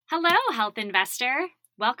Hello, health investor.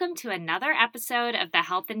 Welcome to another episode of the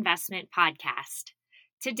Health Investment Podcast.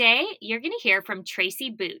 Today, you're going to hear from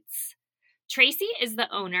Traci Butz. Traci is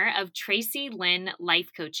the owner of Traci Lynn Life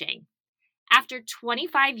Coaching. After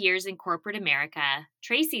 25 years in corporate America,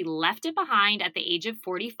 Traci left it behind at the age of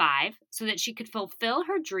 45 so that she could fulfill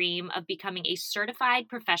her dream of becoming a certified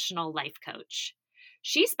professional life coach.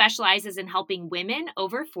 She specializes in helping women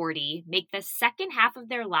over 40 make the second half of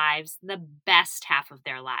their lives the best half of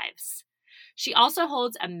their lives. She also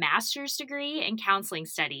holds a master's degree in counseling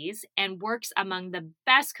studies and works among the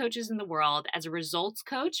best coaches in the world as a results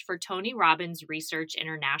coach for Tony Robbins Research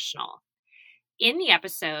International. In the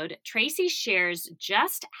episode, Traci shares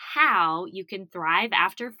just how you can thrive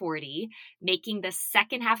after 40, making the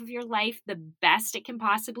second half of your life the best it can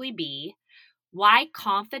possibly be, why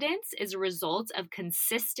confidence is a result of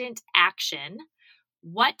consistent action,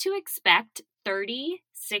 what to expect 30,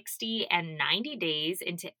 60, and 90 days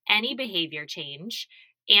into any behavior change,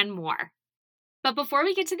 and more. But before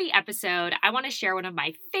we get to the episode, I want to share one of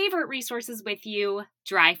my favorite resources with you,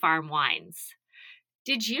 Dry Farm Wines.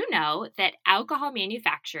 Did you know that alcohol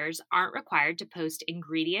manufacturers aren't required to post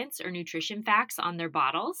ingredients or nutrition facts on their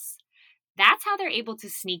bottles? That's how they're able to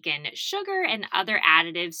sneak in sugar and other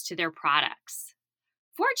additives to their products.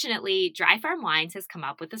 Fortunately, Dry Farm Wines has come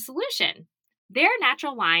up with a solution. Their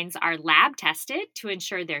natural wines are lab tested to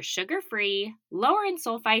ensure they're sugar-free, lower in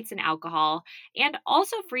sulfites and alcohol, and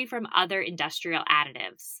also free from other industrial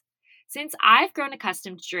additives. Since I've grown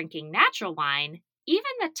accustomed to drinking natural wine, even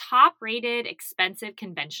the top-rated, expensive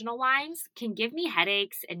conventional wines can give me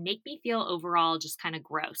headaches and make me feel overall just kind of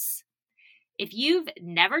gross. If you've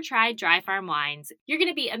never tried Dry Farm Wines, you're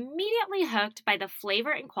going to be immediately hooked by the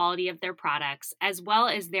flavor and quality of their products, as well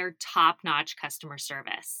as their top-notch customer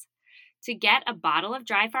service. To get a bottle of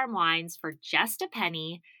Dry Farm Wines for just a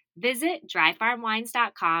penny, visit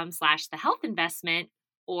dryfarmwines.com/thehealthinvestment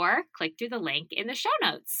or click through the link in the show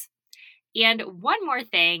notes. And one more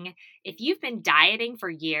thing, if you've been dieting for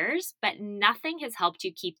years, but nothing has helped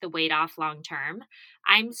you keep the weight off long term,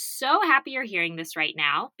 I'm so happy you're hearing this right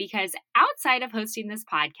now because outside of hosting this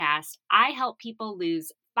podcast, I help people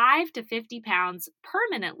lose 5 to 50 pounds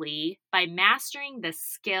permanently by mastering the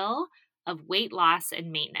skill of weight loss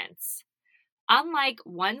and maintenance. Unlike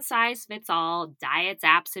one-size-fits-all diets,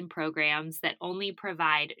 apps, and programs that only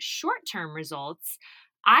provide short-term results,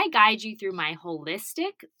 I guide you through my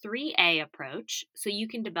holistic 3A approach so you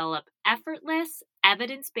can develop effortless,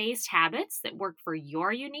 evidence-based habits that work for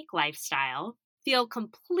your unique lifestyle, feel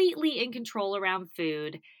completely in control around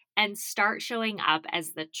food, and start showing up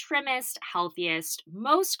as the trimmest, healthiest,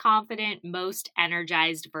 most confident, most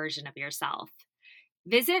energized version of yourself.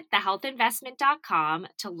 Visit thehealthinvestment.com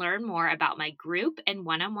to learn more about my group and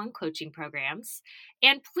one-on-one coaching programs.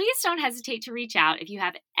 And please don't hesitate to reach out if you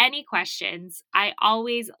have any questions. I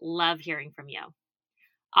always love hearing from you.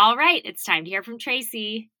 All right, it's time to hear from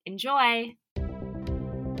Traci. Enjoy.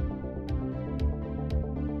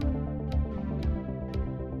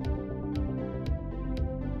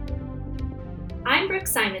 I'm Brooke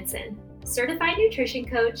Simonson, certified nutrition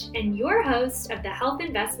coach and your host of the Health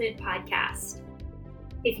Investment Podcast.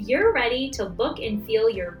 If you're ready to look and feel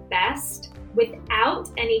your best without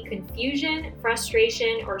any confusion,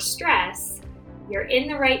 frustration, or stress, you're in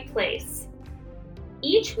the right place.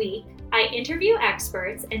 Each week, I interview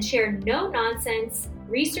experts and share no-nonsense,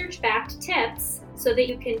 research-backed tips so that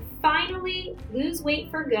you can finally lose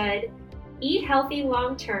weight for good, eat healthy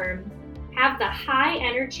long-term, have the high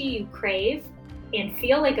energy you crave, and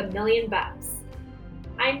feel like $1,000,000.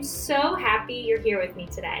 I'm so happy you're here with me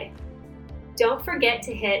today. Don't forget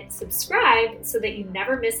to hit subscribe so that you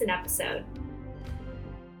never miss an episode.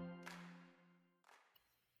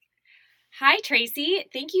 Hi,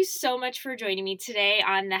 Traci. Thank you so much for joining me today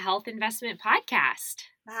on the Health Investment Podcast.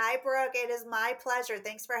 Hi, Brooke. It is my pleasure.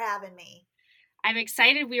 Thanks for having me. I'm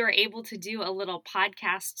excited we were able to do a little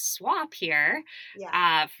podcast swap here.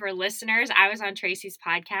 Yeah. For listeners, I was on Traci's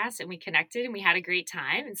podcast and we connected and we had a great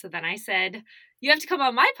time. And so then I said, you have to come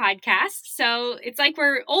on my podcast. So it's like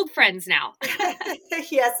we're old friends now.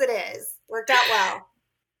 Yes, it is. Worked out well.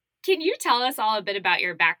 Can you tell us all a bit about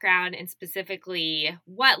your background and specifically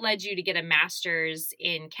what led you to get a master's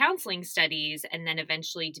in counseling studies and then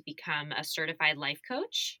eventually to become a certified life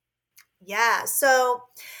coach? Yeah. So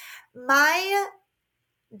my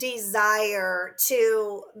desire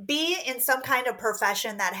to be in some kind of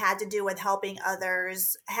profession that had to do with helping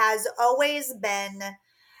others has always been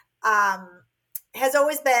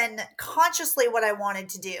consciously what I wanted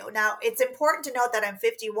to do. Now, it's important to note that I'm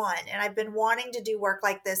 51 and I've been wanting to do work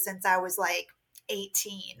like this since I was like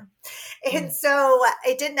 18. And so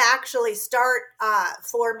it didn't actually start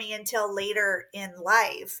for me until later in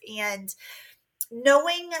life. And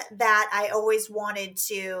knowing that I always wanted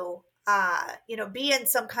to, be in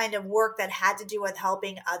some kind of work that had to do with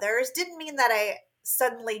helping others didn't mean that I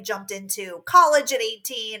suddenly jumped into college at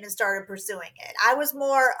 18 and started pursuing it. I was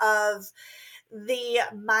more of the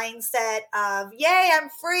mindset of, yay, I'm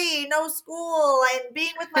free, no school, and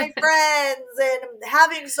being with my friends and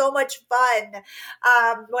having so much fun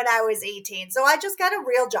when I was 18. So I just got a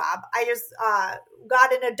real job. I just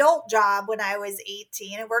got an adult job when I was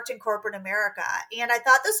 18 and worked in corporate America. And I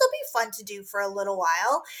thought this will be fun to do for a little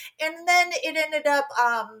while. And then it ended up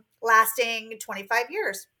lasting 25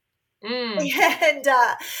 years. And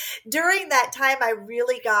during that time, I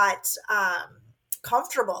really got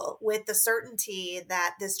comfortable with the certainty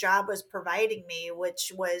that this job was providing me,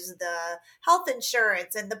 which was the health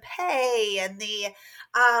insurance and the pay and the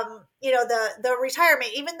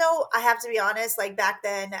retirement. Even though I have to be honest, like back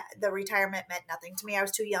then, the retirement meant nothing to me. I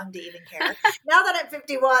was too young to even care. Now that I'm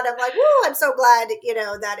 51, I'm like, woo, I'm so glad,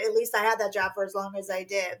 that at least I had that job for as long as I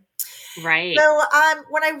did. Right. So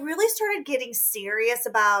when I really started getting serious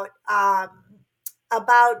about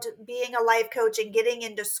being a life coach and getting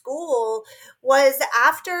into school was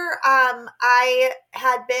after I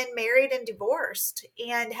had been married and divorced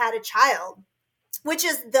and had a child, which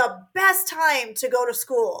is the best time to go to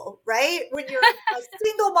school, right? When you're a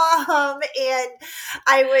single mom. And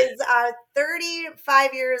I was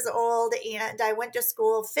 35 years old and I went to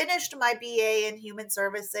school, finished my BA in human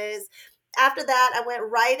services. After that, I went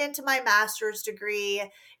right into my master's degree,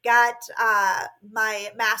 got my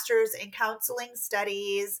master's in counseling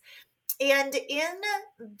studies. And in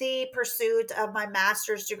the pursuit of my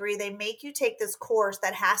master's degree, they make you take this course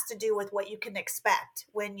that has to do with what you can expect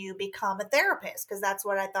when you become a therapist, because that's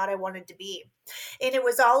what I thought I wanted to be. And it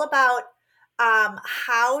was all about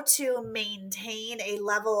how to maintain a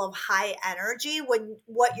level of high energy when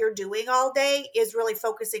what you're doing all day is really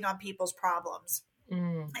focusing on people's problems.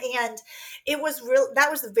 And it was that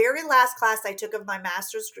was the very last class I took of my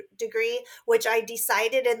master's degree, which I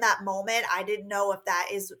decided in that moment, I didn't know if that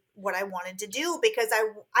is what I wanted to do, because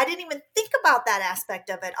I didn't even think about that aspect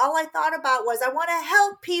of it. All I thought about was I want to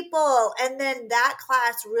help people. And then that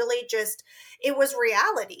class really it was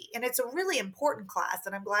reality. And it's a really important class,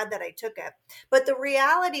 and I'm glad that I took it. But the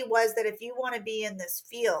reality was that if you want to be in this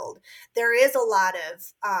field, there is a lot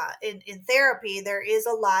of, in therapy, there is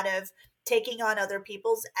a lot of taking on other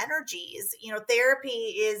people's energies. Therapy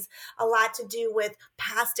is a lot to do with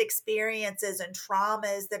past experiences and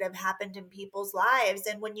traumas that have happened in people's lives.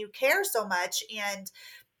 And when you care so much, and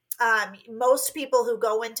most people who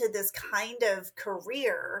go into this kind of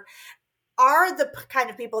career are the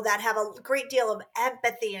kind of people that have a great deal of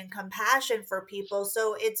empathy and compassion for people.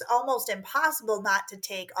 So it's almost impossible not to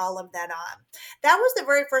take all of that on. That was the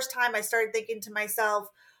very first time I started thinking to myself,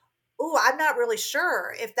 I'm not really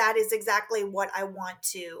sure if that is exactly what I want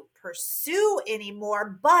to pursue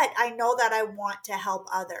anymore, but I know that I want to help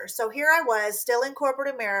others. So here I was, still in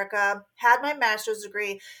corporate America, had my master's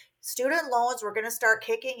degree, student loans were going to start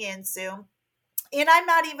kicking in soon. And I'm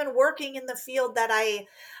not even working in the field that I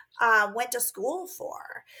went to school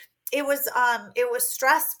for. It was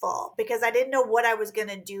stressful because I didn't know what I was going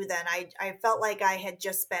to do then. I felt like I had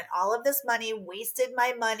just spent all of this money, wasted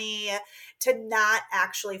my money to not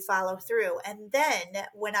actually follow through. And then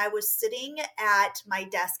when I was sitting at my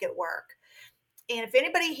desk at work, and if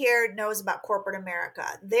anybody here knows about corporate America,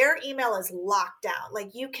 their email is locked down.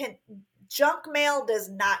 Like junk mail does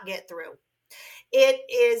not get through. It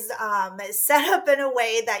is set up in a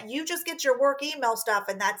way that you just get your work email stuff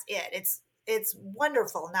and that's it. It's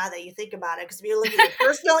wonderful now that you think about it, because if you look at your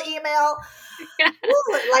personal email,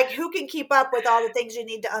 like who can keep up with all the things you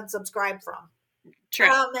need to unsubscribe from? True.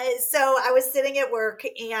 So I was sitting at work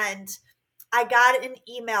and I got an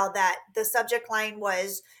email that the subject line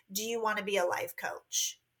was, "Do you want to be a life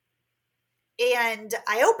coach?" And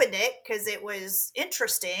I opened it because it was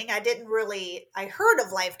interesting. I heard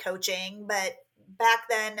of life coaching, but back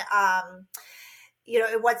then,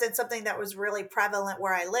 it wasn't something that was really prevalent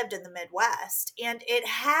where I lived in the Midwest. And it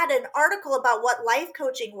had an article about what life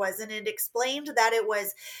coaching was. And it explained that it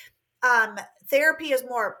was therapy is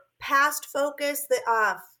more past focused.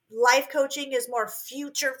 Life coaching is more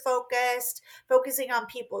future focused, focusing on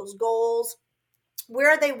people's goals,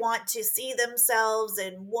 where they want to see themselves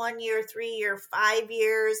in 1 year, 3 year, 5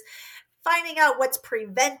 years, finding out what's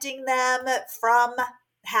preventing them from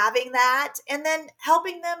having that, and then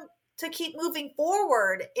helping them to keep moving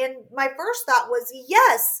forward. And my first thought was,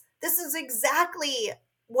 yes, this is exactly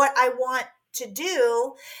what I want to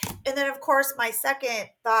do. And then of course my second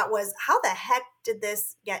thought was, how the heck did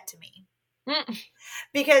this get to me? Mm.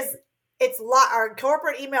 Because our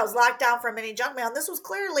corporate email is locked down from any junk mail. And this was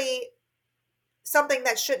clearly something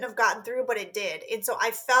that shouldn't have gotten through, but it did. And so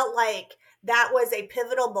I felt like that was a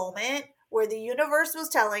pivotal moment where the universe was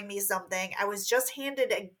telling me something. I was just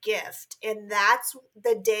handed a gift. And that's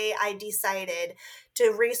the day I decided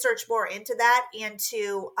to research more into that and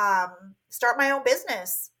to start my own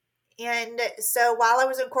business. And so while I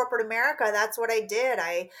was in corporate America, that's what I did.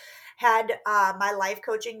 I had my life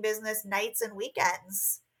coaching business nights and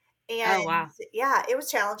weekends. Oh, And wow. yeah, it was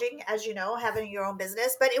challenging, as you know, having your own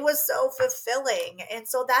business, but it was so fulfilling. And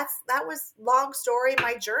so that was long story,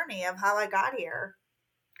 my journey of how I got here.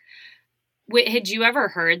 Wait, had you ever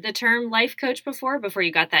heard the term life coach before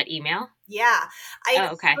you got that email? Yeah, I'd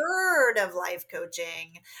Oh, okay. heard of life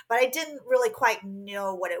coaching, but I didn't really quite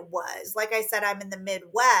know what it was. Like I said, I'm in the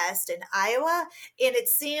Midwest in Iowa, and it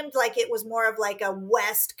seemed like it was more of like a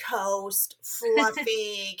West Coast,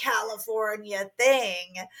 fluffy California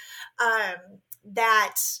thing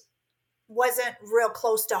that wasn't real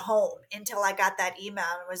close to home until I got that email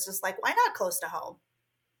and was just like, why not close to home?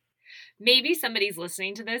 Maybe somebody's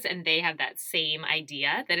listening to this and they have that same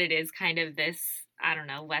idea that it is kind of this, I don't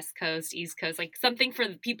know, West Coast, East Coast, like something for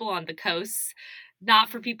the people on the coasts, not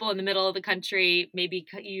for people in the middle of the country. Maybe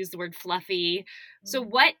use the word fluffy. So,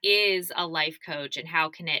 what is a life coach and how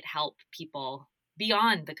can it help people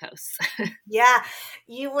beyond the coasts? Yeah,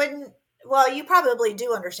 you wouldn't. Well, you probably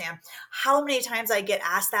do understand how many times I get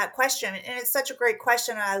asked that question. And it's such a great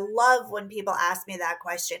question. And I love when people ask me that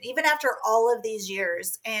question, even after all of these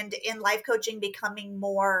years and in life coaching becoming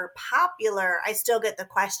more popular, I still get the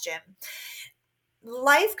question.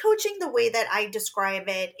 Life coaching, the way that I describe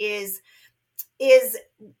it is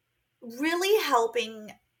really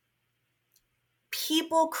helping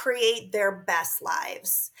people create their best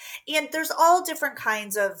lives. And there's all different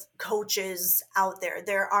kinds of coaches out there.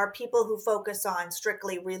 There are people who focus on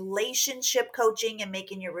strictly relationship coaching and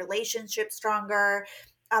making your relationship stronger.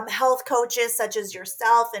 Health coaches such as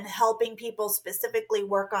yourself and helping people specifically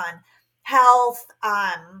work on health.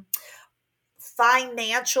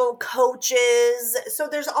 Financial coaches. So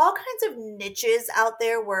there's all kinds of niches out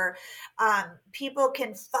there where people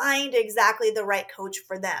can find exactly the right coach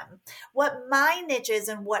for them. What my niche is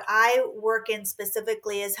and what I work in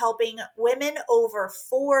specifically is helping women over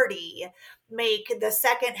 40 make the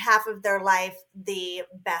second half of their life the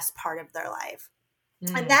best part of their life.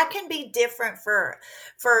 And Mm. that can be different for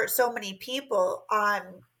so many people.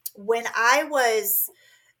 When I was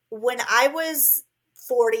when I was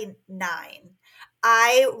 49,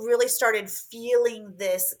 I really started feeling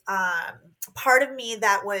this part of me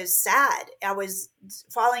that was sad. I was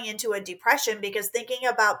falling into a depression because thinking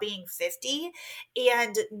about being 50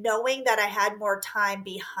 and knowing that I had more time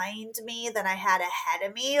behind me than I had ahead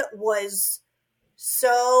of me was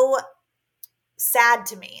so sad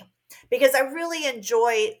to me because I really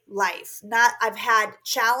enjoy life. Not I've had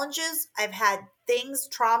challenges, I've had things,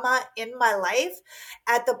 trauma in my life.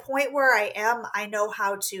 At the point where I am, I know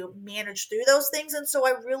how to manage through those things, and so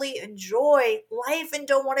I really enjoy life and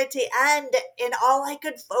don't want it to end, and all I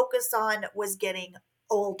could focus on was getting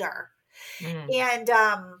older. Mm. And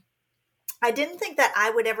I didn't think that I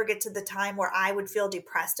would ever get to the time where I would feel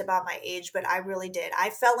depressed about my age, but I really did. I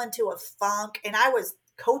fell into a funk and I was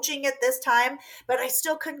coaching at this time, but I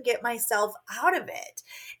still couldn't get myself out of it.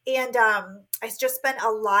 And I just spent a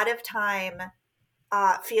lot of time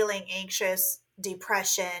feeling anxious,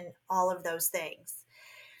 depression, all of those things.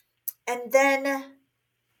 And then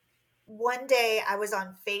one day I was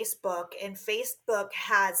on Facebook, and Facebook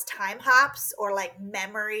has time hops or like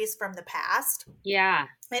memories from the past. Yeah.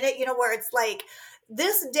 And it, where it's like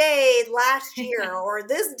this day last year or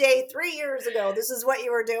this day 3 years ago, this is what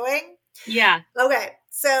you were doing. Yeah. Okay.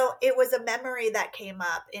 So it was a memory that came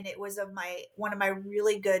up, and it was of one of my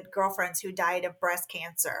really good girlfriends who died of breast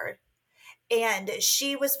cancer. And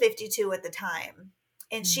she was 52 at the time,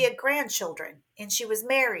 and she Mm. had grandchildren, and she was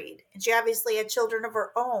married, and she obviously had children of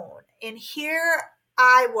her own. And here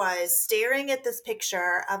I was staring at this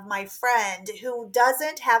picture of my friend who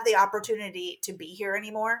doesn't have the opportunity to be here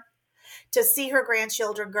anymore, to see her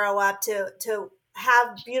grandchildren grow up, to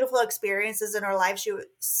have beautiful experiences in her life. She was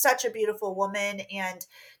such a beautiful woman and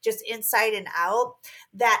just inside and out,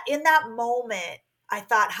 that in that moment, I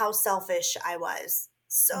thought how selfish I was.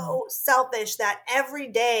 Mm. So selfish that every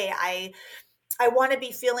day I want to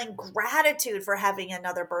be feeling gratitude for having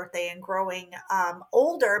another birthday and growing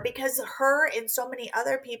older, because her and so many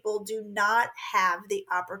other people do not have the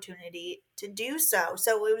opportunity to do so.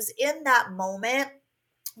 So it was in that moment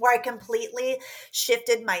where I completely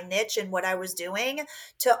shifted my niche and what I was doing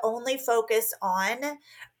to only focus on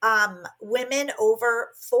women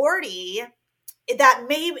over 40 that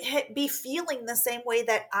may be feeling the same way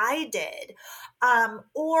that I did,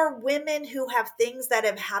 or women who have things that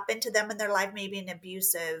have happened to them in their life, maybe an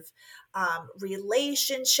abusive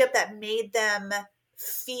relationship that made them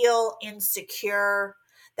feel insecure,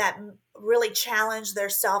 that really challenged their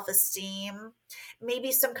self-esteem,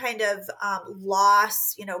 maybe some kind of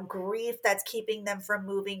loss, grief that's keeping them from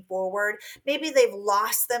moving forward. Maybe they've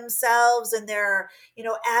lost themselves and they're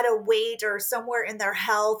at a weight or somewhere in their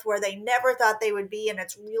health where they never thought they would be, and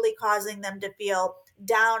it's really causing them to feel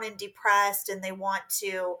down and depressed, and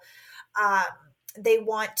um, they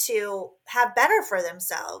want to have better for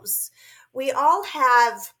themselves. We all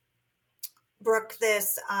have, Brooke,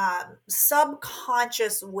 this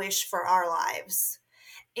subconscious wish for our lives.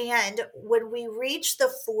 And when we reach the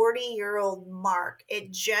 40-year-old mark,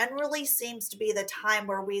 it generally seems to be the time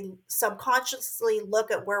where we subconsciously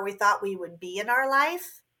look at where we thought we would be in our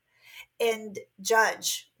life and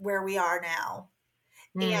judge where we are now.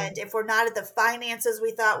 Mm, And if we're not at the finances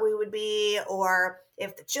we thought we would be, or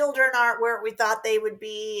if the children aren't where we thought they would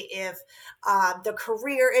be, if the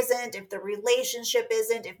career isn't, if the relationship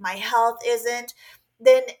isn't, if my health isn't,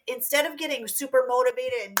 then instead of getting super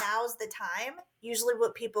motivated and now's the time, usually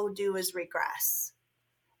what people do is regress,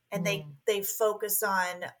 and mm, they focus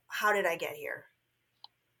on how did I get here,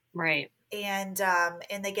 right. and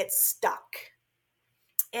they get stuck.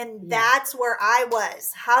 And Yeah. that's where I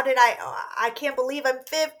was. How did I can't believe I'm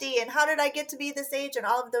 50, and how did I get to be this age, and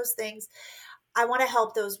all of those things. I want to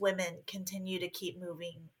help those women continue to keep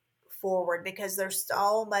moving forward because there's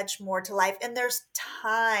so much more to life and there's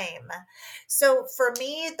time. So for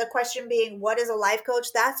me, the question being, what is a life coach?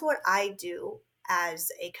 That's what I do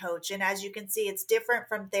as a coach. And as you can see, it's different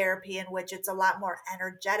from therapy, in which it's a lot more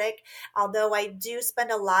energetic. Although I do spend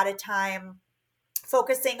a lot of time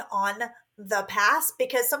focusing on the past,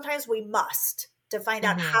 because sometimes we must, to find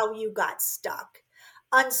out Hmm. how you got stuck,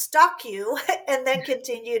 unstuck you, and then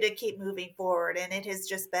continue to keep moving forward. And it has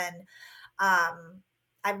just been,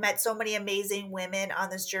 I've met so many amazing women on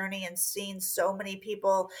this journey and seen so many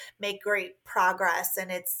people make great progress.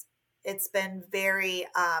 And it's been very,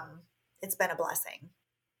 it's been a blessing.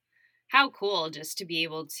 How cool just to be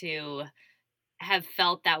able to have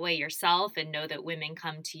felt that way yourself and know that women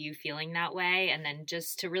come to you feeling that way. And then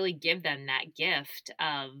just to really give them that gift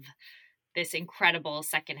of this incredible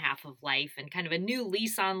second half of life and kind of a new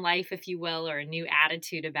lease on life, if you will, or a new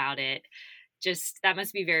attitude about it. Just that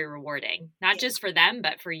must be very rewarding, not Yeah. just for them,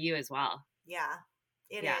 but for you as well. Yeah,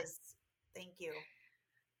 it Yeah. is. Thank you.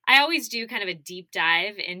 I always do kind of a deep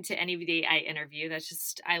dive into anybody I interview. That's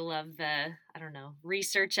just, I love the, I don't know,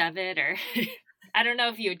 research of it, or I don't know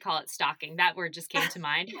if you would call it stalking. That word just came to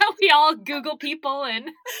mind. We all Google people and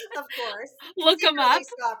Of course. look them Secretly up.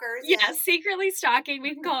 stalkers, Yeah, yes. secretly stalking.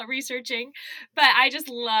 We can call it researching. But I just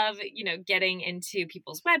love, getting into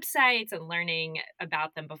people's websites and learning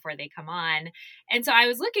about them before they come on. And so I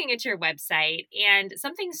was looking at your website and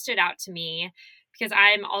something stood out to me because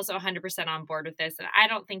I'm also 100% on board with this. And I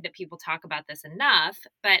don't think that people talk about this enough.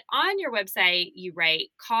 But on your website, you write,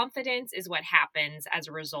 confidence is what happens as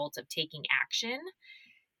a result of taking action.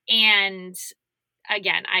 And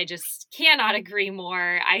again, I just cannot agree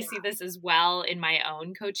more. I Yeah. see this as well in my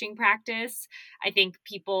own coaching practice. I think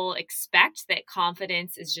people expect that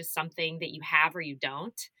confidence is just something that you have or you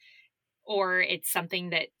don't, or it's something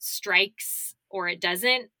that strikes or it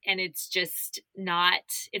doesn't. And it's just not,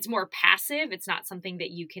 it's more passive. It's not something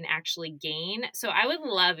that you can actually gain. So I would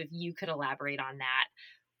love if you could elaborate on that.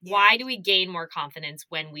 Yeah. Why do we gain more confidence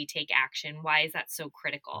when we take action? Why is that so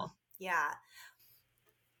critical? Yeah.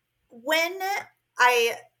 When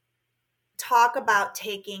I talk about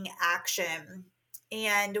taking action,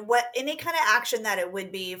 and what any kind of action that it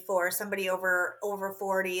would be for somebody over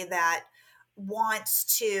 40 that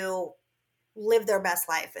wants to live their best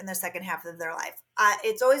life in the second half of their life,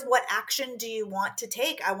 it's always, what action do you want to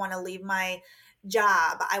take? I want to leave my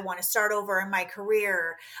job. I want to start over in my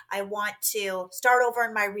career. I want to start over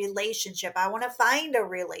in my relationship. I want to find a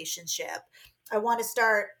relationship. I want to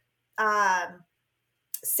start um,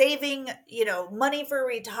 saving, money for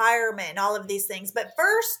retirement, all of these things. But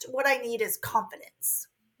first, what I need is confidence.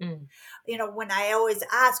 Mm, When I always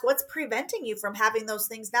ask, what's preventing you from having those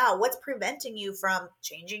things now? What's preventing you from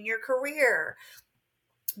changing your career?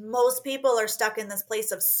 Most people are stuck in this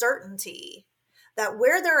place of certainty that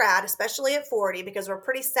where they're at, especially at 40, because we're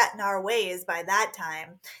pretty set in our ways by that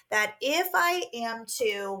time, that if I am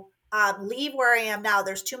to leave where I am now.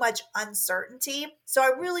 There's too much uncertainty. So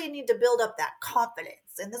I really need to build up that confidence.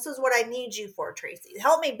 And this is what I need you for, Traci.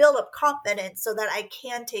 Help me build up confidence so that I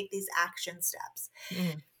can take these action steps.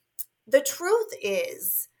 Mm. The truth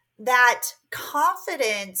is that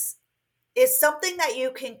confidence is something that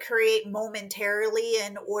you can create momentarily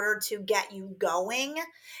in order to get you going.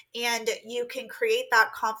 And you can create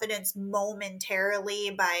that confidence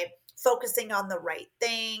momentarily by focusing on the right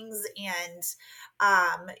things and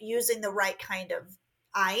using the right kind of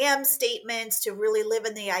I am statements to really live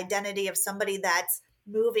in the identity of somebody that's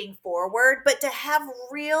moving forward. But to have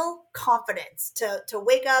real confidence, to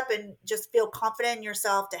wake up and just feel confident in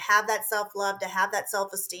yourself, to have that self-love, to have that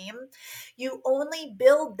self-esteem, you only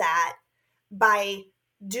build that by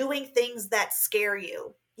doing things that scare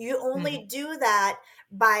you. You only do that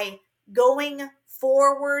by going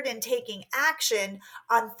forward and taking action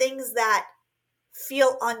on things that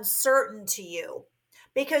feel uncertain to you.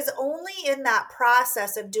 Because only in that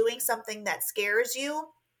process of doing something that scares you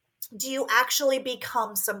do you actually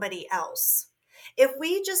become somebody else. If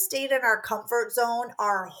we just stayed in our comfort zone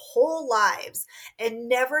our whole lives and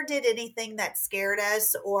never did anything that scared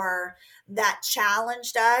us or that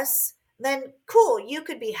challenged us, then cool, you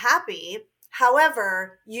could be happy.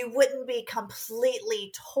 However, you wouldn't be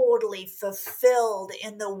completely, totally fulfilled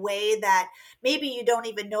in the way that maybe you don't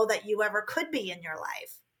even know that you ever could be in your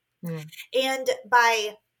life. Mm. And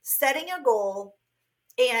by setting a goal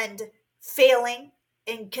and failing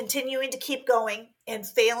and continuing to keep going and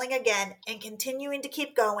failing again and continuing to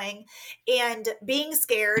keep going and being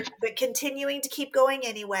scared but continuing to keep going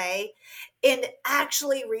anyway and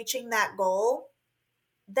actually reaching that goal,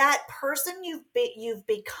 that person you've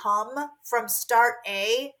become from start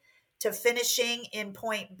A to finishing in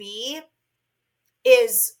point B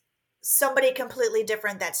is somebody completely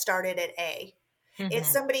different that started at A. It's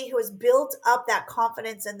somebody who has built up that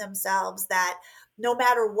confidence in themselves that no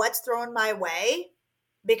matter what's thrown my way,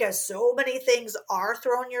 because so many things are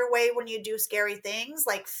thrown your way when you do scary things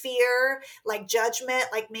like fear, like judgment,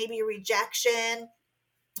 like maybe rejection,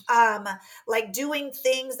 like doing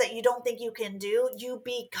things that you don't think you can do, you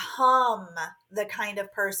become the kind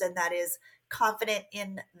of person that is confident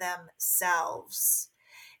in themselves.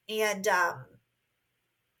 And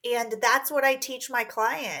that's what I teach my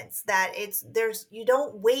clients, that you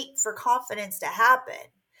don't wait for confidence to happen.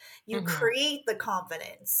 You create the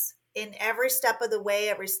confidence in every step of the way,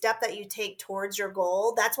 every step that you take towards your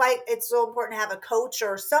goal. That's why it's so important to have a coach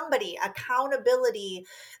or somebody, accountability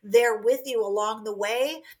there with you along the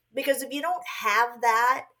way. Because if you don't have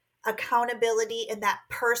that accountability and that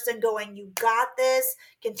person going, you got this,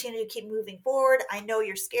 continue to keep moving forward. I know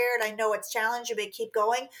you're scared. I know it's challenging, but keep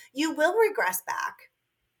going. You will regress back.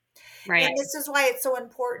 Right. And this is why it's so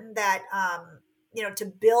important that, to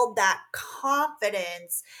build that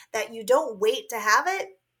confidence, that you don't wait to have it,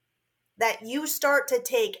 that you start to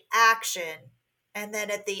take action. And then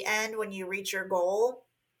at the end, when you reach your goal,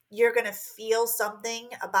 you're going to feel something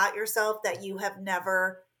about yourself that you have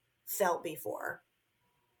never felt before.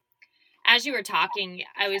 As you were talking,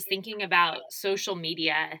 I was thinking about social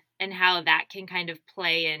media and how that can kind of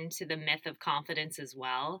play into the myth of confidence as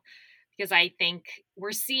well. Because I think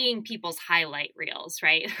we're seeing people's highlight reels,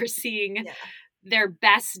 right? We're seeing their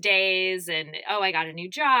best days and, oh, I got a new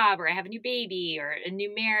job, or I have a new baby, or a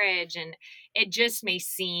new marriage. And it just may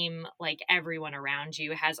seem like everyone around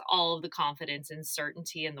you has all of the confidence and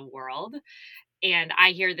certainty in the world. And I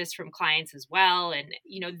hear this from clients as well. And,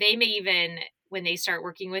 they may even, when they start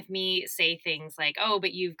working with me, say things like, oh,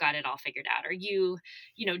 but you've got it all figured out, or you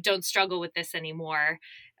don't struggle with this anymore.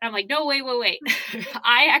 And I'm like, no, wait.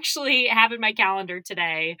 I actually have in my calendar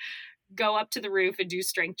today, go up to the roof and do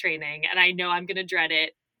strength training. And I know I'm going to dread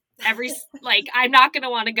it. I'm not going to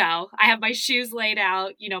want to go. I have my shoes laid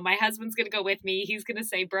out. My husband's going to go with me. He's going to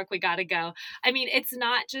say, Brooke, we got to go. I mean, it's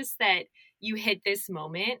not just that you hit this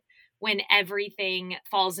moment when everything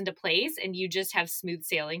falls into place and you just have smooth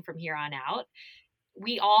sailing from here on out.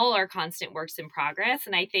 We all are constant works in progress.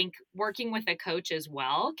 And I think working with a coach as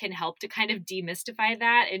well can help to kind of demystify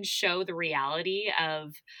that and show the reality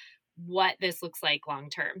of what this looks like long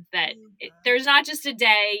term, that there's not just a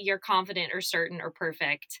day you're confident or certain or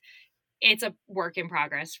perfect. It's a work in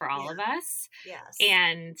progress for all of us. Yes.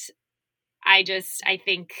 And I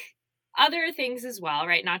think other things as well,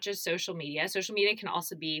 right? Not just social media. Social media can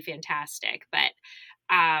also be fantastic, but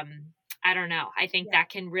I don't know. I think that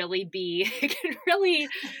can really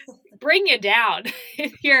bring you down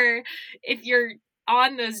if you're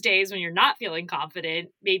on those days when you're not feeling confident,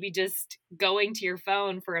 maybe just going to your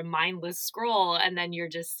phone for a mindless scroll, and then you're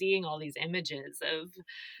just seeing all these images of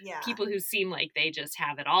people who seem like they just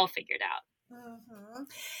have it all figured out. Hmm.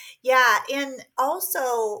 Yeah. And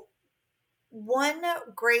also, one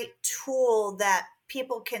great tool that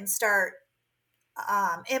people can start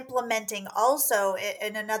implementing also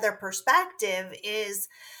in another perspective is,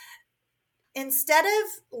 instead of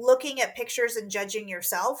looking at pictures and judging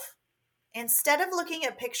yourself, instead of looking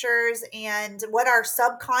at pictures, and what our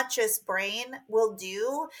subconscious brain will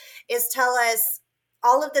do is tell us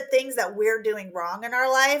all of the things that we're doing wrong in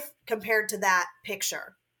our life compared to that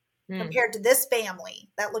picture, Mm. compared to this family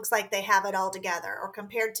that looks like they have it all together, or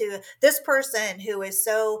compared to this person who is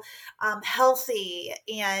so healthy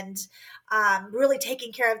and really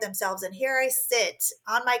taking care of themselves. And here I sit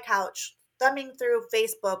on my couch thumbing through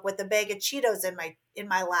Facebook with a bag of Cheetos in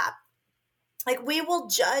my lap. Like, we will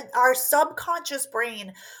judge, our subconscious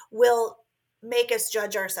brain will make us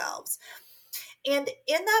judge ourselves. And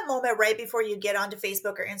in that moment, right before you get onto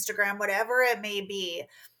Facebook or Instagram, whatever it may be,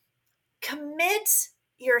 commit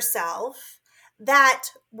yourself that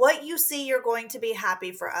what you see, you're going to be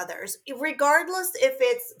happy for others, regardless if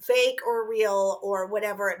it's fake or real or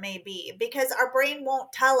whatever it may be, because our brain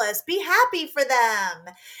won't tell us, be happy for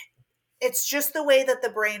them. It's just the way that the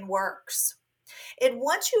brain works. And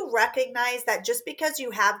once you recognize that, just because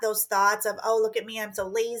you have those thoughts of, oh, look at me, I'm so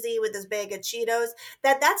lazy with this bag of Cheetos,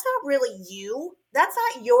 that's not really you. That's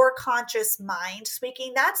not your conscious mind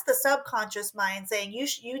speaking. That's the subconscious mind saying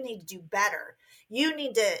you need to do better. You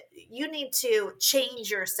need to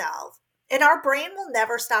change yourself. And our brain will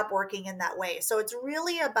never stop working in that way. So it's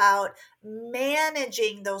really about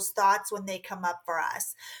managing those thoughts when they come up for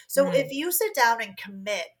us. So Mm. if you sit down and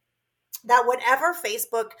commit that whatever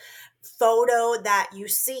Facebook photo that you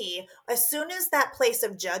see, as soon as that place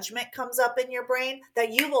of judgment comes up in your brain,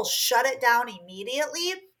 that you will shut it down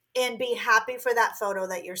immediately and be happy for that photo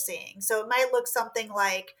that you're seeing. So it might look something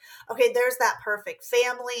like, okay, there's that perfect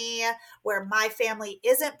family where my family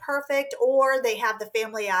isn't perfect, or they have the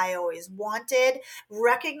family I always wanted.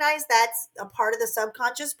 Recognize that's a part of the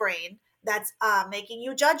subconscious brain that's making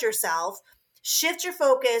you judge yourself. Shift your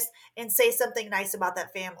focus and say something nice about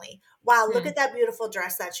that family. Wow, look Mm. at that beautiful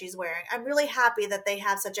dress that she's wearing. I'm really happy that they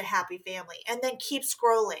have such a happy family. And then keep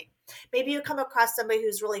scrolling. Maybe you come across somebody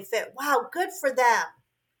who's really fit. Wow, good for them.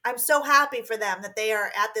 I'm so happy for them that they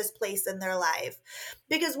are at this place in their life.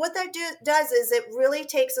 Because what that does is it really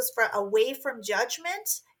takes us away from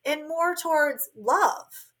judgment and more towards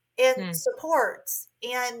love and Mm. support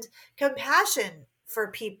and compassion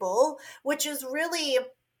for people, which is really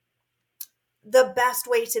the best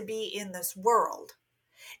way to be in this world.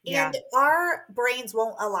 Yeah. And our brains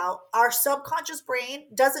won't allow, our subconscious brain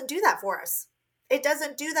doesn't do that for us. It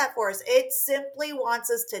doesn't do that for us. It simply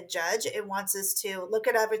wants us to judge. It wants us to look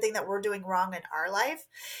at everything that we're doing wrong in our life.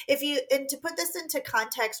 And to put this into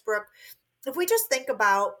context, Brooke, if we just think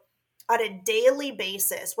about on a daily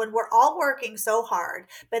basis, when we're all working so hard,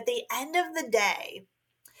 but at the end of the day,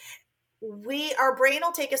 our brain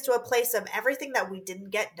will take us to a place of everything that we didn't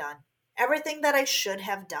get done, everything that I should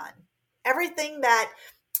have done, everything that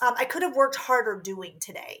I could have worked harder doing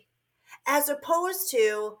today, as opposed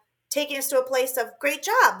to taking us to a place of great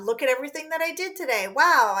job. Look at everything that I did today.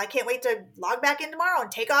 Wow, I can't wait to log back in tomorrow and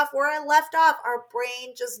take off where I left off. Our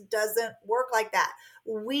brain just doesn't work like that.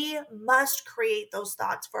 We must create those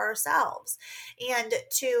thoughts for ourselves, and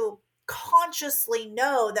to consciously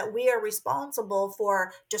know that we are responsible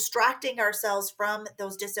for distracting ourselves from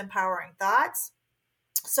those disempowering thoughts.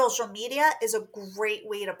 Social media is a great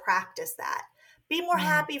way to practice that. Be more Mm.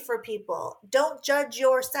 happy for people. Don't judge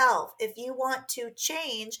yourself. If you want to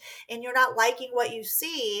change and you're not liking what you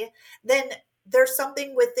see, then there's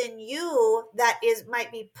something within you that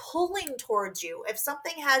might be pulling towards you. If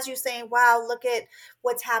something has you saying, "Wow, look at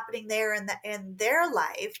what's happening there in their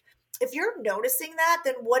life," if you're noticing that,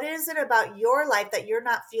 then what is it about your life that you're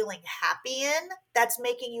not feeling happy in that's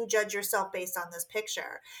making you judge yourself based on this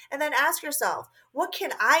picture? And then ask yourself, what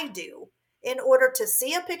can I do in order to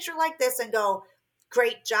see a picture like this and go,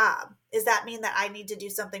 great job? Does that mean that I need to do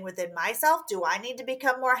something within myself? Do I need to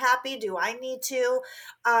become more happy? Do I need to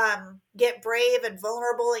get brave and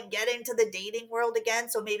vulnerable and get into the dating world again,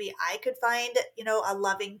 so maybe I could find, a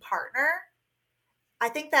loving partner? I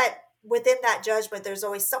think that within that judgment, there's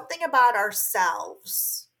always something about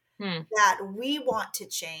ourselves Mm. that we want to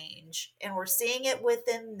change, and we're seeing it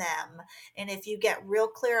within them. And if you get real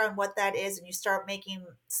clear on what that is and you start making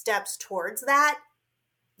steps towards that,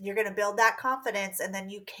 you're going to build that confidence, and then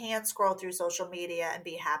you can scroll through social media and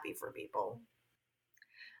be happy for people.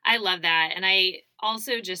 I love that. And I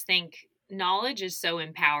also just think knowledge is so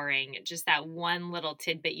empowering. Just that one little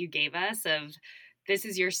tidbit you gave us of this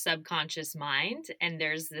is your subconscious mind, and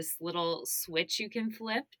there's this little switch you can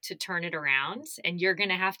flip to turn it around, and you're going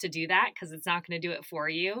to have to do that because it's not going to do it for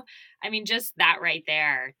you. I mean, just that right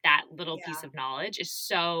there, that little piece Yeah. of knowledge is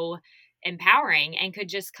so empowering and could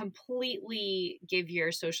just completely give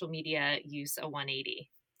your social media use a 180.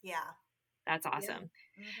 Yeah. That's Yeah. awesome.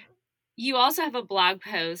 Mm-hmm. You also have a blog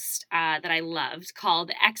post that I loved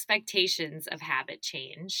called Expectations of Habit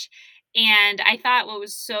Change. And I thought what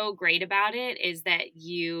was so great about it is that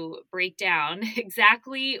you break down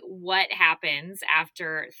exactly what happens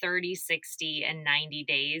after 30, 60, and 90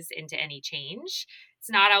 days into any change. It's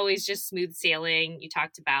not always just smooth sailing. You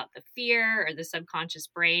talked about the fear or the subconscious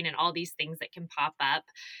brain and all these things that can pop up.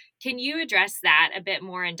 Can you address that a bit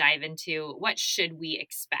more and dive into what should we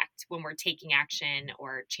expect when we're taking action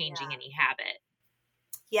or changing Yeah. any habit?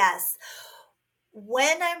 Yes.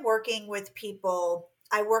 When I'm working with people,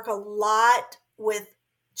 I work a lot with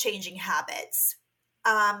changing habits.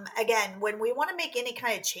 Again, when we want to make any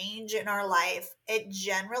kind of change in our life, it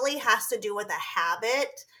generally has to do with a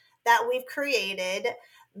habit that we've created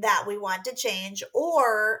that we want to change,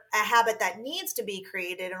 or a habit that needs to be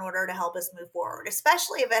created in order to help us move forward,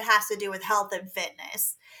 especially if it has to do with health and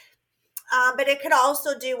fitness. But it could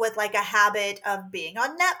also do with like a habit of being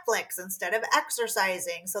on Netflix instead of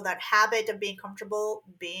exercising. So that habit of being comfortable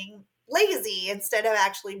being lazy instead of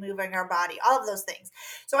actually moving our body, all of those things.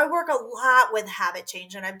 So I work a lot with habit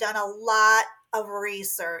change, and I've done a lot of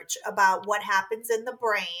research about what happens in the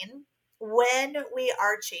brain when we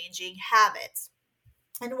are changing habits.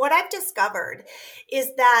 And what I've discovered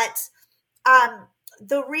is that um,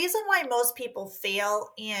 the reason why most people fail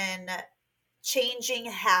in changing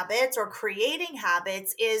habits or creating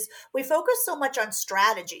habits is we focus so much on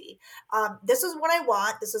strategy. This is what I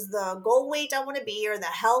want. This is the goal weight I want to be, or the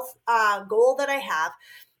health goal that I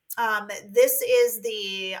have. This is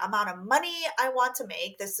the amount of money I want to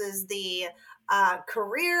make. This is the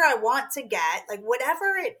career I want to get. Like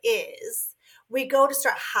whatever it is, we go to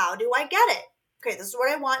start. How do I get it? Okay, this is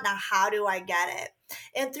what I want. Now, how do I get it?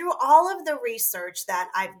 And through all of the research that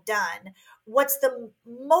I've done, what's the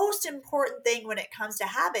most important thing when it comes to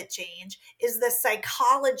habit change is the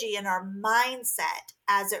psychology and our mindset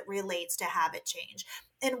as it relates to habit change.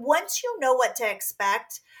 And once you know what to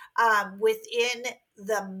expect within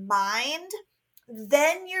the mind,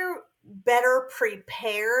 then you're better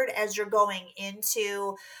prepared as you're going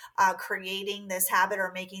into creating this habit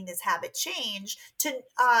or making this habit change to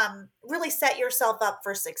really set yourself up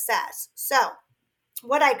for success. So,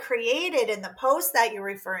 what I created in the post that you're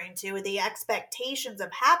referring to, the expectations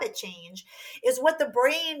of habit change, is what the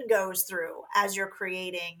brain goes through as you're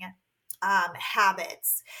creating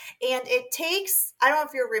habits. And it takes, I don't know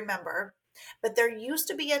if you remember, but there used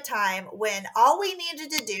to be a time when all we needed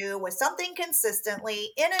to do was something consistently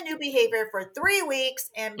in a new behavior for 3 weeks,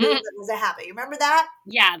 and boom, it was a habit. You remember that?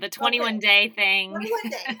 Yeah, the 21-day thing. 21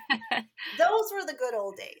 days. Those were the good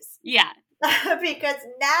old days. Yeah. Because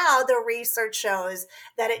now the research shows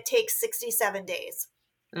that it takes 67 days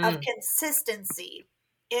of consistency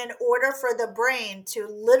in order for the brain to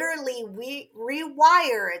literally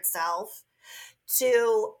rewire itself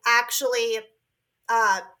to actually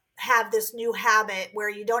have this new habit where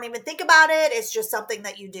you don't even think about it. It's just something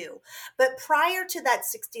that you do. But prior to that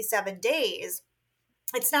 67 days,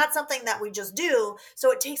 it's not something that we just do.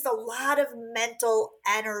 So it takes a lot of mental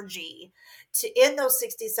energy to in those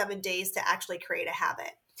 67 days to actually create a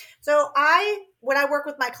habit. So when I work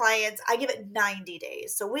with my clients, I give it 90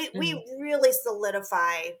 days. So we really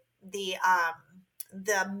solidify the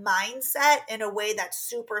mindset in a way that's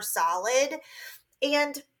super solid.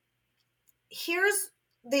 And here's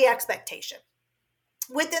the expectation.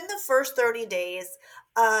 Within the first 30 days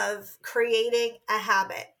of creating a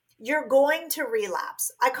habit, you're going to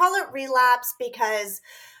relapse. I call it relapse because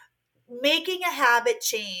making a habit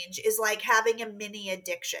change is like having a mini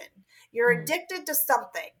addiction. You're addicted to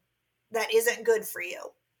something that isn't good for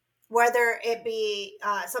you, whether it be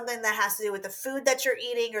something that has to do with the food that you're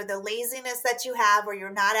eating or the laziness that you have, or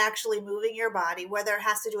you're not actually moving your body, whether it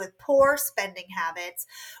has to do with poor spending habits,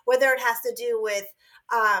 whether it has to do with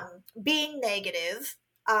being negative,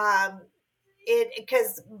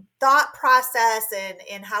 because thought process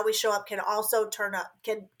and how we show up can also turn up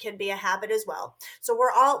can be a habit as well. So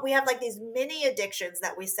we have like these mini addictions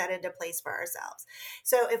that we set into place for ourselves.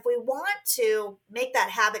 So if we want to make that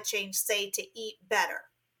habit change, say to eat better,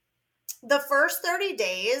 the first 30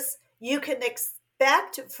 days you can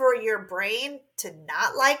expect for your brain to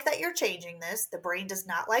not like that you're changing this. The brain does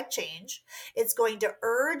not like change. It's going to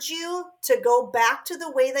urge you to go back to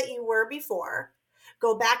the way that you were before.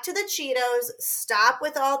 Go back to the Cheetos, stop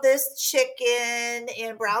with all this chicken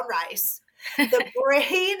and brown rice. The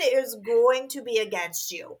brain is going to be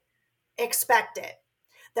against you. Expect it.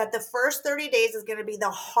 That the first 30 days is going to be the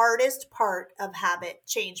hardest part of habit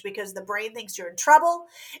change because the brain thinks you're in trouble.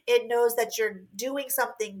 It knows that you're doing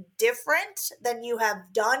something different than you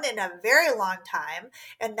have done in a very long time.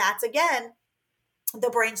 And that's, again, the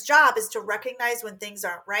brain's job is to recognize when things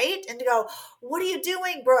aren't right and to go, what are you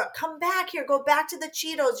doing, Brooke? Come back here. Go back to the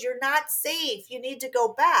Cheetos. You're not safe. You need to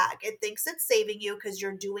go back. It thinks it's saving you because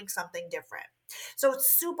you're doing something different. So it's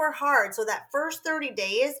super hard. So that first 30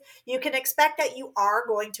 days, you can expect that you are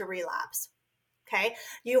going to relapse. Okay.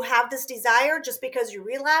 You have this desire. Just because you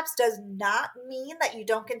relapse does not mean that you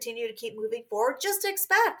don't continue to keep moving forward. Just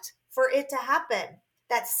expect for it to happen.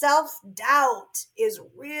 That self-doubt is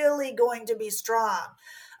really going to be strong.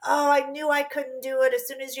 Oh, I knew I couldn't do it. As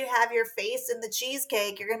soon as you have your face in the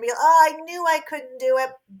cheesecake, you're going to be, oh, I knew I couldn't do it.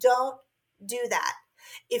 Don't do that.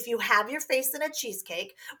 If you have your face in a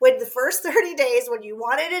cheesecake, when the first 30 days, when you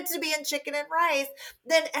wanted it to be in chicken and rice,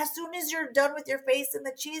 then as soon as you're done with your face in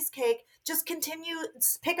the cheesecake, just continue,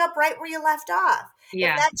 pick up right where you left off.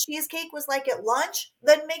 If that cheesecake was like at lunch,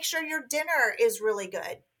 then make sure your dinner is really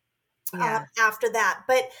good. After that.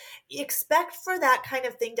 But expect for that kind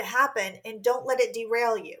of thing to happen and don't let it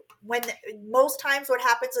derail you. When most times what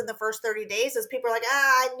happens in the first 30 days is people are like,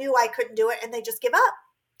 I knew I couldn't do it. And they just give up.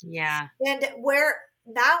 Yeah. And where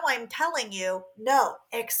now I'm telling you, no,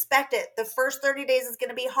 expect it. The first 30 days is going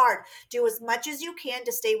to be hard. Do as much as you can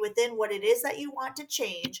to stay within what it is that you want to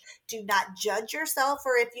change. Do not judge yourself,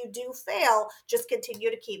 or if you do fail, just continue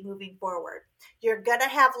to keep moving forward. You're going to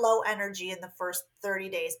have low energy in the first 30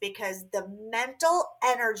 days because the mental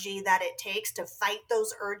energy that it takes to fight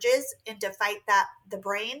those urges and to fight the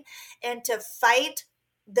brain and to fight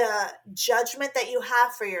the judgment that you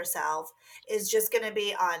have for yourself is just going to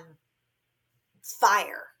be on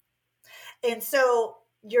fire. And so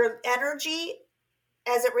your energy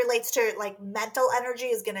as it relates to like mental energy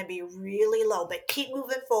is going to be really low, but keep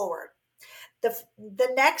moving forward. The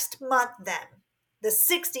next month, then the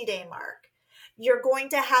 60-day mark, you're going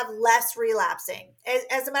to have less relapsing.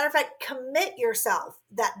 As a matter of fact, commit yourself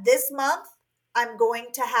that this month I'm going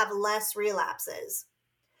to have less relapses.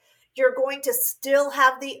 You're going to still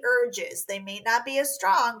have the urges. They may not be as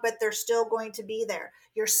strong, but they're still going to be there.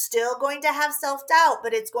 You're still going to have self-doubt,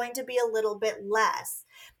 but it's going to be a little bit less.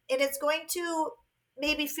 And it's going to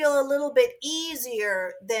maybe feel a little bit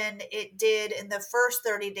easier than it did in the first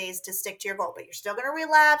 30 days to stick to your goal. But you're still going to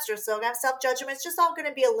relapse. You're still going to have self-judgment. It's just all going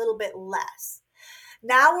to be a little bit less.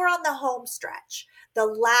 Now we're on the home stretch, the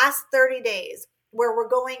last 30 days, where we're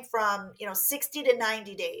going from 60 to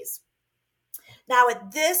 90 days. Now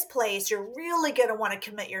at this place, you're really going to want to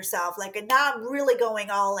commit yourself. Like, and now I'm really going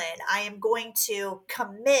all in. I am going to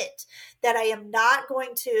commit that I am not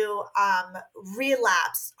going to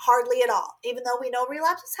relapse hardly at all. Even though we know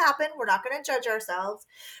relapses happen, we're not going to judge ourselves.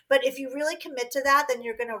 But if you really commit to that, then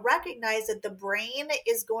you're going to recognize that the brain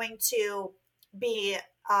is going to be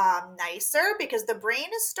nicer because the brain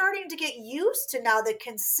is starting to get used to now the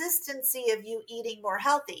consistency of you eating more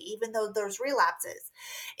healthy, even though there's relapses.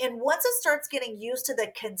 And once it starts getting used to the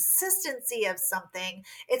consistency of something,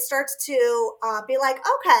 it starts to be like,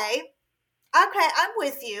 okay, I'm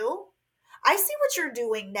with you. I see what you're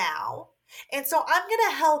doing now. And so I'm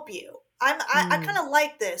going to help you. I kind of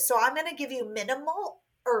like this. So I'm going to give you minimal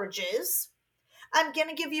urges. I'm going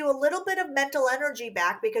to give you a little bit of mental energy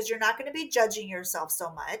back because you're not going to be judging yourself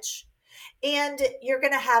so much. And you're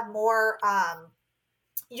going to have more,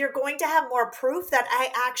 proof that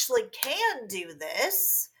I actually can do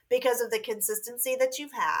this because of the consistency that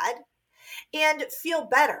you've had, and feel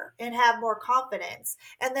better and have more confidence.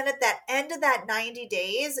 And then at that end of that 90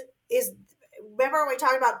 days remember when we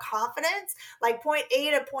talked about confidence, like point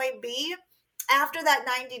A to point B, after that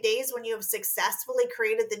 90 days, when you have successfully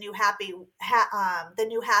created the new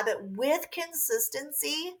habit with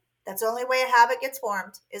consistency, that's the only way a habit gets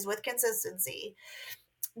formed is with consistency.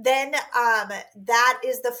 Then that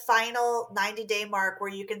is the final 90-day mark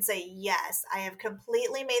where you can say, yes, I have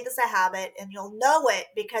completely made this a habit, and you'll know it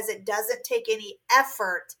because it doesn't take any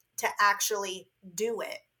effort to actually do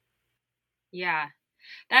it. Yeah.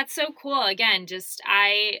 That's so cool. Again,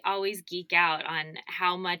 I always geek out on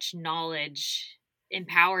how much knowledge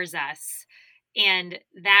empowers us. And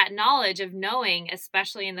that knowledge of knowing,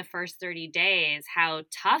 especially in the first 30 days, how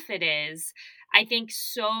tough it is, I think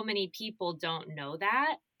so many people don't know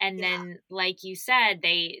that. And then, like you said,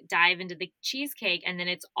 they dive into the cheesecake and then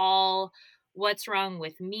it's all, what's wrong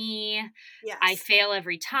with me? Yes. I fail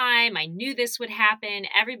every time. I knew this would happen.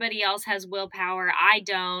 Everybody else has willpower. I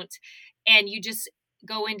don't. And you just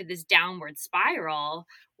go into this downward spiral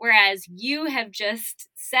Whereas you have just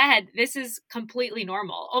said this is completely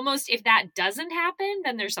normal. Almost if that doesn't happen,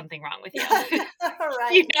 then there's something wrong with you.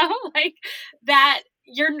 Right. Like that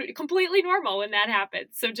you're completely normal when that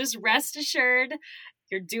happens. So just rest assured,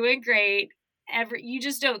 you're doing great. You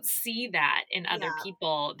just don't see that in other Yeah.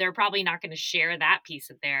 people. They're probably not going to share that piece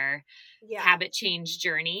of their Yeah. habit change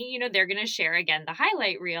journey. They're going to share again the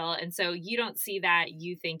highlight reel. And so you don't see that.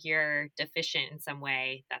 You think you're deficient in some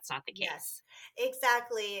way. That's not the Yes, case.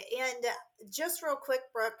 exactly. And just real quick,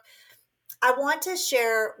 Brooke, I want to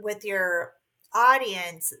share with your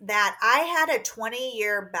audience that I had a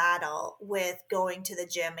 20-year battle with going to the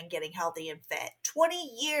gym and getting healthy and fit. 20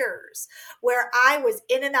 years where I was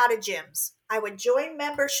in and out of gyms. I would join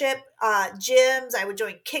membership gyms. I would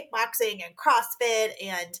join kickboxing and CrossFit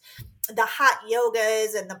and the hot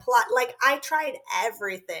yogas and the plot. Like I tried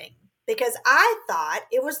everything because I thought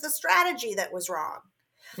it was the strategy that was wrong.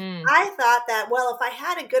 Mm. I thought that, well, if I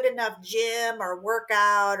had a good enough gym or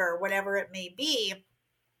workout or whatever it may be,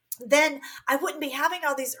 then I wouldn't be having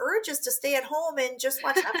all these urges to stay at home and just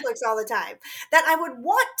watch Netflix all the time. That I would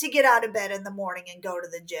want to get out of bed in the morning and go to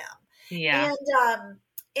the gym. Yeah.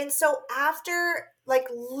 And so after like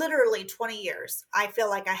literally 20 years, I feel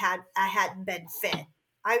like I hadn't been fit.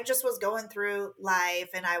 I just was going through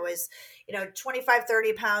life and I was, 25,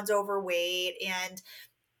 30 pounds overweight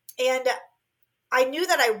and I knew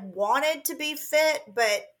that I wanted to be fit,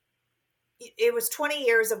 but it was 20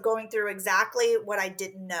 years of going through exactly what I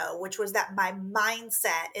didn't know, which was that my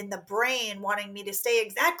mindset and the brain wanting me to stay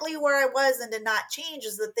exactly where I was and to not change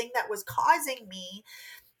is the thing that was causing me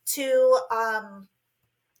to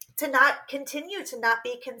not continue, to not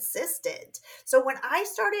be consistent. So when I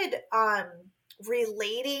started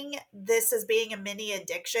relating this as being a mini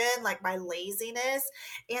addiction, like my laziness,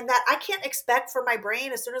 and that I can't expect for my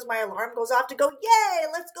brain as soon as my alarm goes off to go, yay,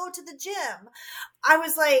 let's go to the gym. I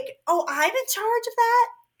was like, oh, I'm in charge of that.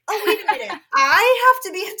 Oh, wait a minute. I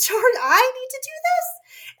have to be in charge. I need to do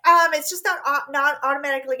this. It's just not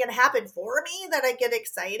automatically going to happen for me that I get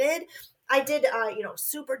excited. I did,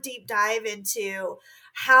 super deep dive into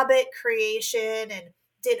habit creation and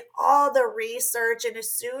did all the research. And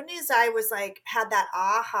as soon as I was like, had that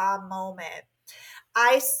aha moment,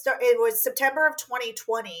 it was September of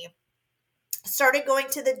 2020, started going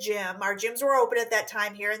to the gym. Our gyms were open at that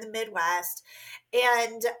time here in the Midwest.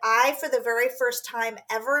 And I, for the very first time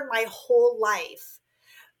ever in my whole life,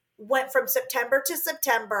 went from September to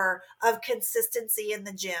September of consistency in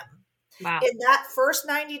the gym. Wow. And that first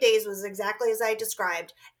 90 days was exactly as I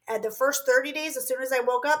described. And the first 30 days, as soon as I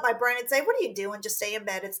woke up, my brain would say, what are you doing? Just stay in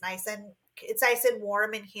bed. It's nice and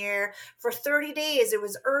warm in here. For 30 days, it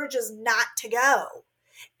was urges not to go.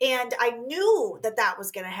 And I knew that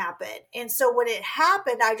was going to happen. And so when it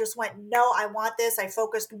happened, I just went, no, I want this. I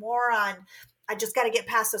focused more on, I just got to get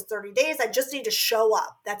past those 30 days. I just need to show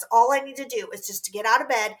up. That's all I need to do is just to get out of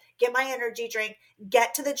bed, get my energy drink,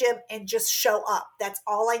 get to the gym and just show up. That's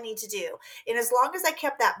all I need to do. And as long as I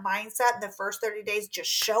kept that mindset in the first 30 days, just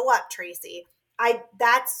show up, Traci.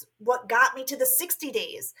 That's what got me to the 60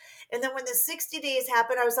 days. And then when the 60 days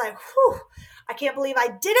happened, I was like, whew, I can't believe I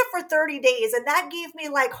did it for 30 days. And that gave me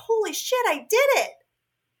like, holy shit, I did it.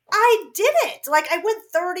 I did it. Like I went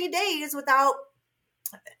 30 days without,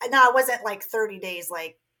 now it wasn't like 30 days,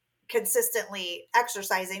 like consistently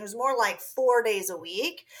exercising. It was more like 4 days a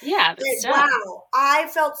week. Yeah. But still. Wow. I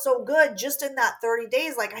felt so good just in that 30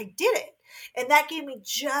 days. Like I did it. And that gave me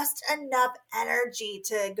just enough energy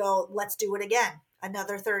to go, let's do it again,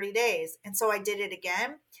 another 30 days. And so I did it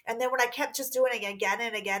again. And then when I kept just doing it again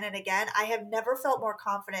and again and again, I have never felt more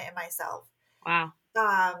confident in myself. Wow.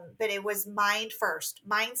 But it was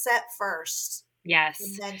mindset first. Yes.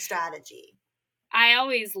 And then strategy. I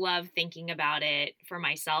always love thinking about it for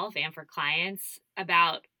myself and for clients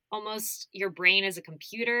about almost your brain as a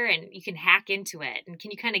computer and you can hack into it and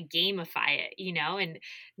can you kind of gamify it, and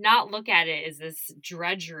not look at it as this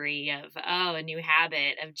drudgery of, a new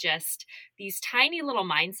habit, of just these tiny little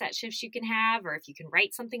mindset shifts you can have, or if you can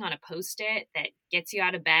write something on a Post-it that gets you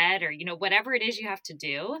out of bed or, whatever it is you have to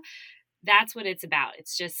do, that's what it's about.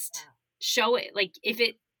 It's just show it. Like if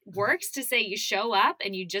it works to say you show up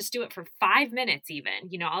and you just do it for 5 minutes even,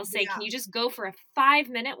 I'll say, can you just go for a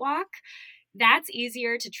 5-minute walk? That's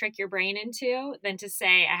easier to trick your brain into than to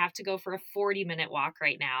say, I have to go for a 40-minute walk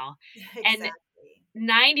right now. Exactly.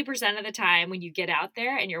 And 90% of the time when you get out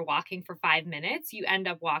there and you're walking for 5 minutes, you end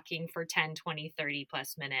up walking for 10, 20, 30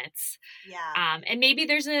 plus minutes. Yeah. And maybe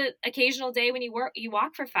there's an occasional day when you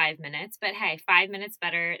walk for 5 minutes, but hey, 5 minutes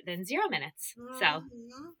better than 0 minutes. Mm-hmm. So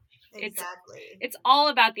exactly. It's all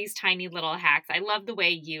about these tiny little hacks. I love the way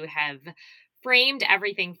you have framed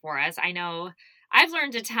everything for us. I know I've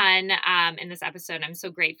learned a ton in this episode. I'm so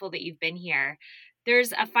grateful that you've been here.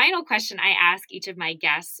 There's a final question I ask each of my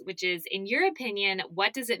guests, which is, in your opinion,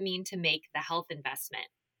 what does it mean to make the health investment?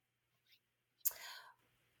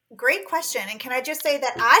 Great question. And can I just say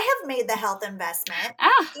that I have made the health investment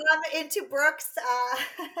Ah, into Brooke's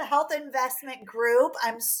health investment group.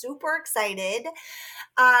 I'm super excited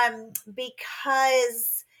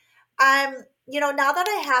because now that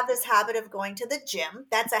I have this habit of going to the gym,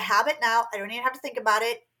 that's a habit now. I don't even have to think about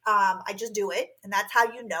it. I just do it. And that's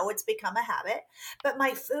how you know it's become a habit. But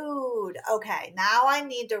my food, okay, now I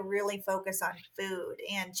need to really focus on food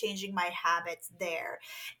and changing my habits there.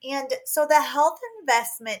 And so the health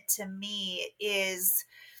investment to me is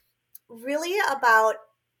really about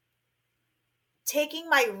taking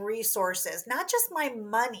my resources, not just my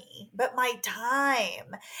money, but my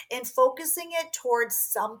time, and focusing it towards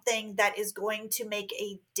something that is going to make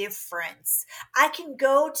a difference. I can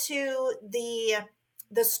go to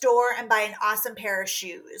the store and buy an awesome pair of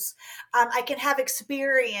shoes. I can have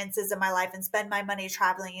experiences in my life and spend my money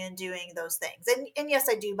traveling and doing those things. And yes,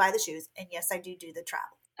 I do buy the shoes, and yes, I do the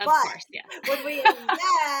travel. of But course, yeah. when we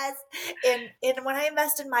invest in when I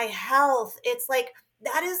invest in my health, it's like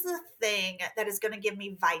that is the thing that is going to give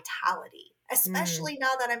me vitality, Mm, especially now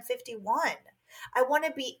that I'm 51. I want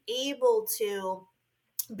to be able to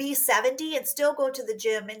be 70 and still go to the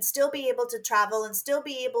gym and still be able to travel and still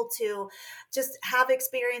be able to just have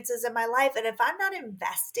experiences in my life. And if I'm not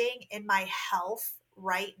investing in my health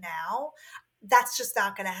right now, that's just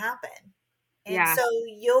not going to happen. And yeah. so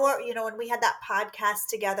when we had that podcast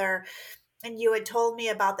together, and you had told me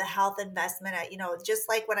about the health investment, just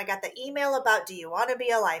like when I got the email about, do you want to be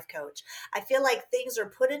a life coach? I feel like things are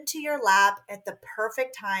put into your lap at the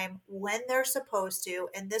perfect time when they're supposed to.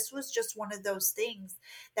 And this was just one of those things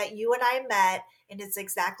that you and I met, and it's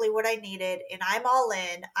exactly what I needed. And I'm all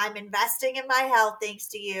in. I'm investing in my health thanks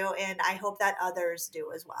to you. And I hope that others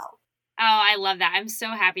do as well. Oh, I love that. I'm so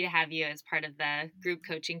happy to have you as part of the group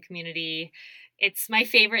coaching community. It's my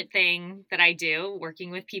favorite thing that I do, working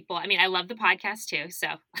with people. I mean, I love the podcast too. So,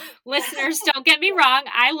 listeners, don't get me wrong.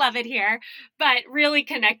 I love it here, but really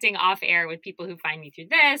connecting off air with people who find me through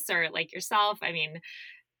this or like yourself. I mean,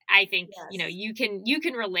 I think, Yes. you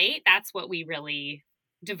can relate. That's what we really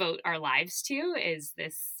devote our lives to, is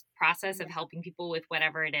this process of Yeah. helping people with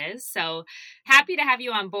whatever it is. So happy to have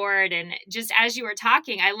you on board. And just as you were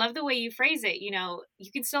talking, I love the way you phrase it.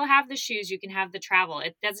 You can still have the shoes, you can have the travel.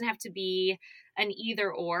 It doesn't have to be an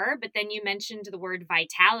either or, but then you mentioned the word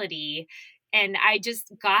vitality. And I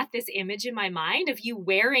just got this image in my mind of you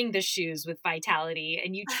wearing the shoes with vitality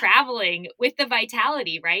and you traveling with the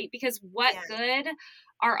vitality, right? Because what Yes. good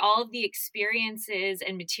are all of the experiences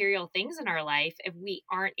and material things in our life if we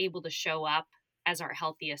aren't able to show up as our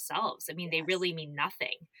healthiest selves? I mean, they Yes. really mean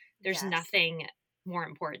nothing. There's Yes. nothing more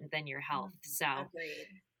important than your health. So Agreed.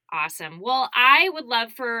 awesome. Well, I would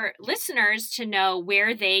love for listeners to know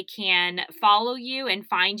where they can follow you and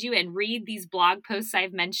find you and read these blog posts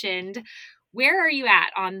I've mentioned. Where are you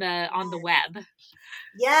at on the web?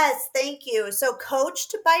 Yes, thank you. So,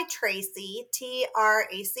 Coached by Traci,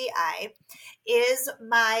 Traci, is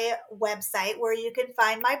my website where you can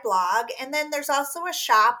find my blog, and then there's also a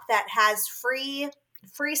shop that has free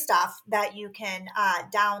stuff that you can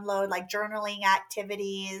download, like journaling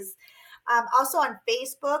activities. Also on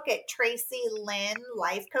Facebook at Traci Lynn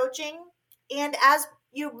Life Coaching, and as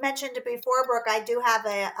you mentioned before, Brooke, I do have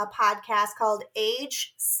a podcast called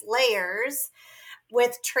Age Slayers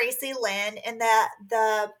with Traci Lynn, and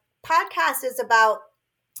the podcast is about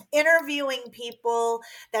interviewing people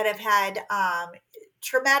that have had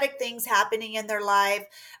traumatic things happening in their life,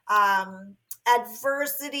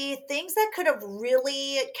 adversity, things that could have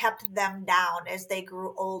really kept them down as they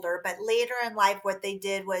grew older. But later in life, what they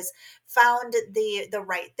did was found the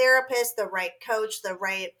right therapist, the right coach, the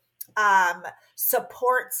right um,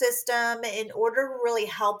 support system in order to really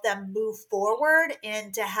help them move forward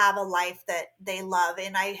and to have a life that they love.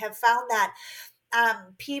 And I have found that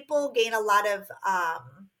people gain a lot of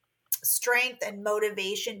strength and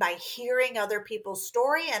motivation by hearing other people's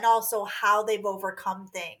story and also how they've overcome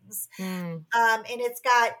things. Mm. And it's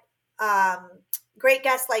got um, great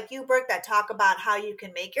guests like you, Brooke, that talk about how you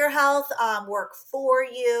can make your health work for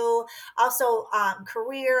you. Also,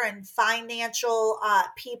 career and financial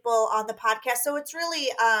people on the podcast. So it's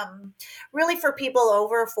really for people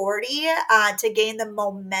over 40 to gain the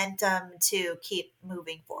momentum to keep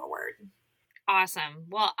moving forward. Awesome.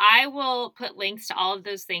 Well, I will put links to all of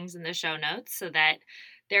those things in the show notes so that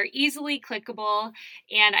they're easily clickable.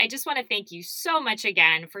 And I just want to thank you so much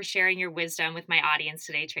again for sharing your wisdom with my audience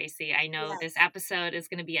today, Traci. I know this Yes. episode is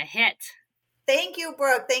going to be a hit. Thank you,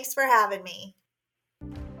 Brooke. Thanks for having me.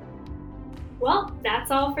 Well,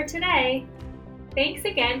 that's all for today. Thanks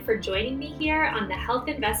again for joining me here on the Health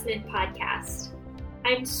Investment Podcast.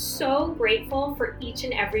 I'm so grateful for each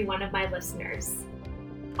and every one of my listeners.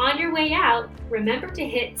 On your way out, remember to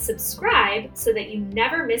hit subscribe so that you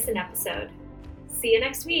never miss an episode. See you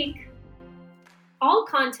next week. All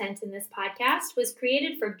content in this podcast was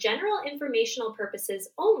created for general informational purposes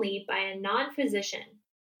only by a non-physician.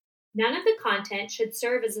 None of the content should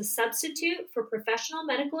serve as a substitute for professional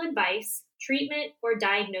medical advice, treatment, or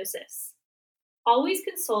diagnosis. Always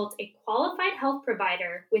consult a qualified health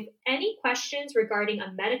provider with any questions regarding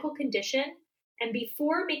a medical condition and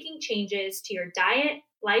before making changes to your diet,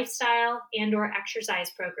 lifestyle, and/or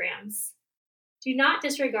exercise programs. Do not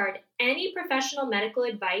disregard any professional medical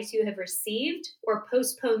advice you have received or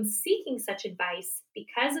postpone seeking such advice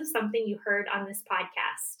because of something you heard on this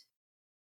podcast.